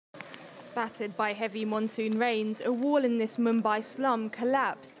Battered by heavy monsoon rains, a wall in this Mumbai slum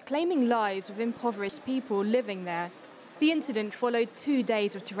collapsed, claiming lives of impoverished people living there. The incident followed 2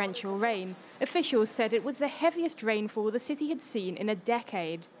 days of torrential rain. Officials said it was the heaviest rainfall the city had seen in a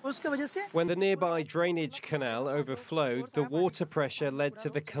decade. When the nearby drainage canal overflowed, the water pressure led to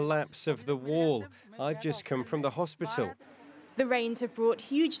the collapse of the wall. I've just come from the hospital. The rains have brought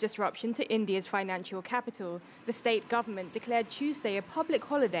huge disruption to India's financial capital. The state government declared Tuesday a public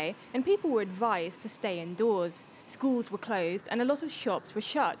holiday and people were advised to stay indoors. Schools were closed and a lot of shops were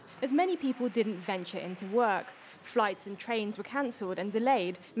shut as many people didn't venture into work. Flights and trains were cancelled and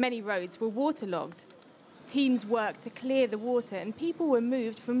delayed. Many roads were waterlogged. Teams worked to clear the water and people were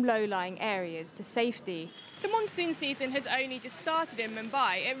moved from low-lying areas to safety. The monsoon season has only just started in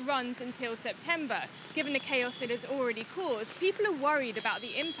Mumbai. It runs until September. Given the chaos it has already caused, people are worried about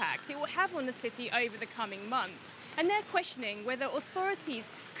the impact it will have on the city over the coming months. And they're questioning whether authorities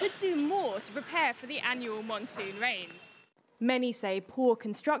could do more to prepare for the annual monsoon rains. Many say poor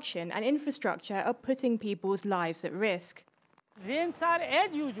construction and infrastructure are putting people's lives at risk. Rains are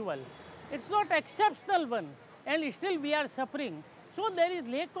as usual. It's not exceptional one, and still we are suffering. So there is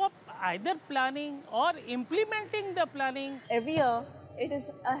lack of either planning or implementing the planning. Every year it is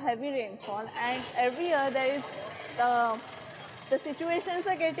a heavy rainfall, and every year there is the situations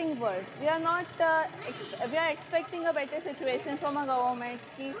are getting worse. We are expecting a better situation from a government.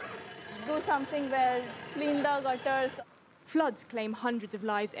 Do something well, clean the gutters. Floods claim hundreds of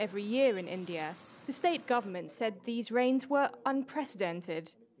lives every year in India. The state government said these rains were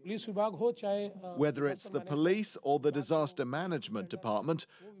unprecedented. Whether it's the police or the disaster management department,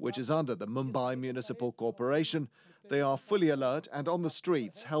 which is under the Mumbai Municipal Corporation, they are fully alert and on the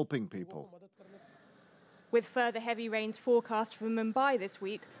streets helping people. With further heavy rains forecast for Mumbai this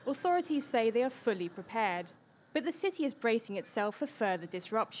week, authorities say they are fully prepared. But the city is bracing itself for further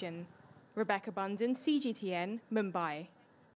disruption. Rebecca Bunden, CGTN, Mumbai.